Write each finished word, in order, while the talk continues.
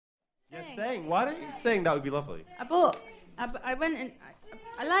sing. Why don't you sing? That would be lovely. I went and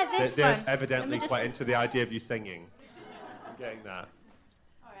I like this They're one. evidently quite into the idea of you singing. I'm getting that.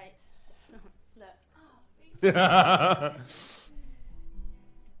 All right. Look.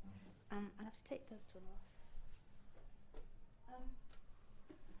 I'll have to take the one off.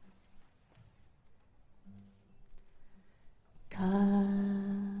 Car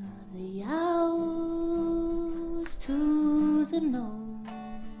the owls to the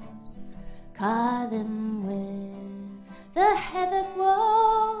nose, car them where the heather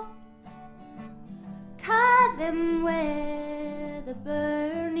grows, car them where the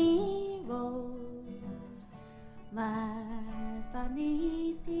burnie rolls, my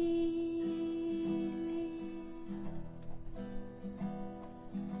bonny dearie.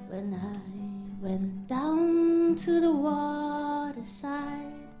 When I went down to the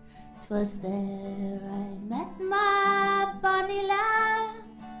waterside, 'twas there I met my bonny lad.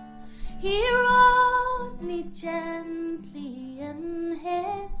 He rode me gently in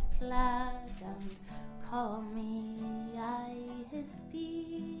his plaid and called me his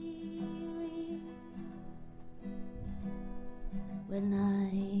dearie. When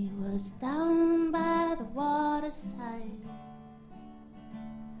I was down by the waterside,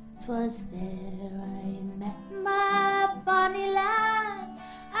 'twas there I met my bonny lad.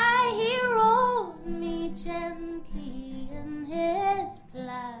 He rode me gently in his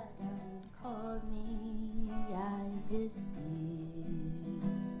plaid and called me his dear.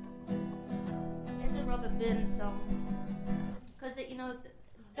 It's a Robert Burns song, because you know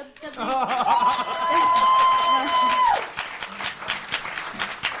the